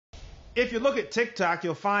If you look at TikTok,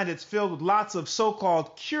 you'll find it's filled with lots of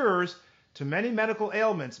so-called cures to many medical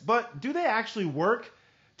ailments. But do they actually work?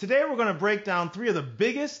 Today we're going to break down 3 of the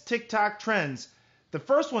biggest TikTok trends. The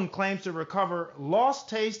first one claims to recover lost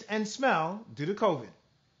taste and smell due to COVID.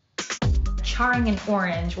 Charring an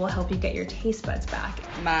orange will help you get your taste buds back.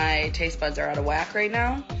 My taste buds are out of whack right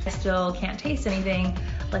now. I still can't taste anything.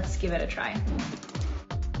 Let's give it a try.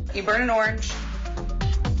 You burn an orange.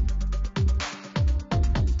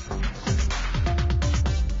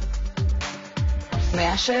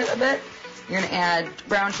 Mash it a bit. You're going to add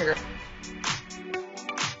brown sugar.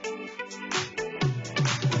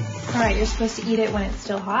 All right, you're supposed to eat it when it's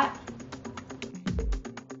still hot.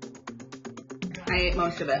 I ate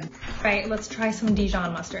most of it. All right, let's try some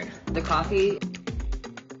Dijon mustard. The coffee.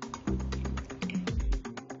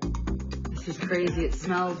 This is crazy. It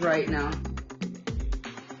smells right now.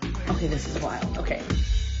 Okay, this is wild. Okay.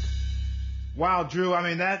 Wow, Drew, I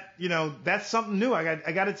mean, that's something new. I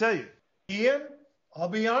got to tell you. Ian, I'll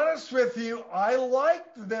be honest with you, I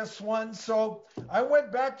liked this one, so I went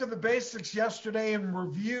back to the basics yesterday and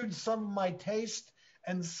reviewed some of my taste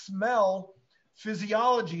and smell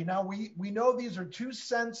physiology. Now, we know these are 2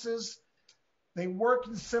 senses. They work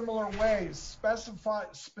in similar ways.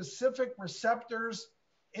 Specific receptors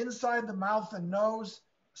inside the mouth and nose.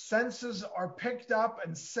 Senses are picked up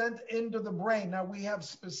and sent into the brain. Now, we have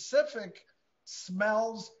specific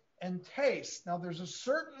smells and taste. Now, there's a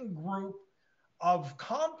certain group of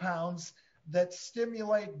compounds that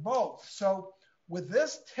stimulate both. So with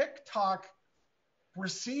this TikTok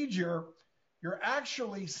procedure, you're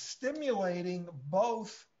actually stimulating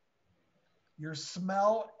both your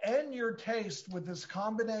smell and your taste with this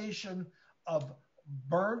combination of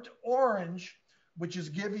burnt orange, which is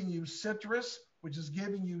giving you citrus, which is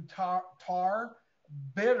giving you tar,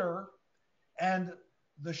 bitter, and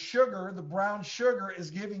the sugar, the brown sugar, is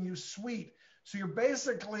giving you sweet. So you're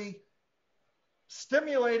basically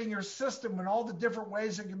stimulating your system in all the different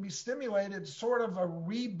ways it can be stimulated, sort of a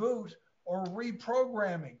reboot or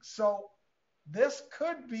reprogramming. So this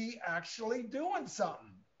could be actually doing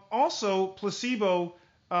something. Also, placebo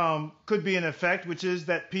could be an effect, which is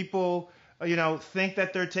that people, think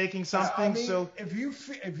that they're taking something. So if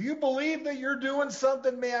you believe that you're doing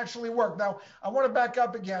something, it may actually work. Now, I want to back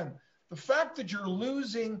up again. The fact that you're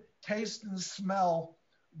losing taste and smell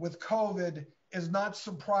with COVID is not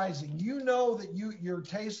surprising. You know that your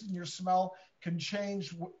taste and your smell can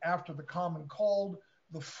change after the common cold,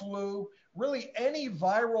 the flu, really any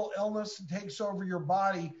viral illness that takes over your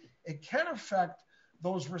body. It can affect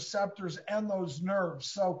those receptors and those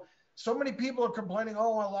nerves. So many people are complaining,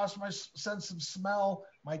 oh, I lost my sense of smell,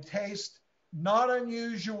 my taste. Not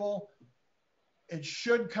unusual. It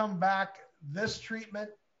should come back. This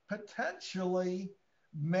treatment potentially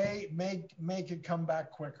may make it come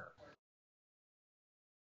back quicker.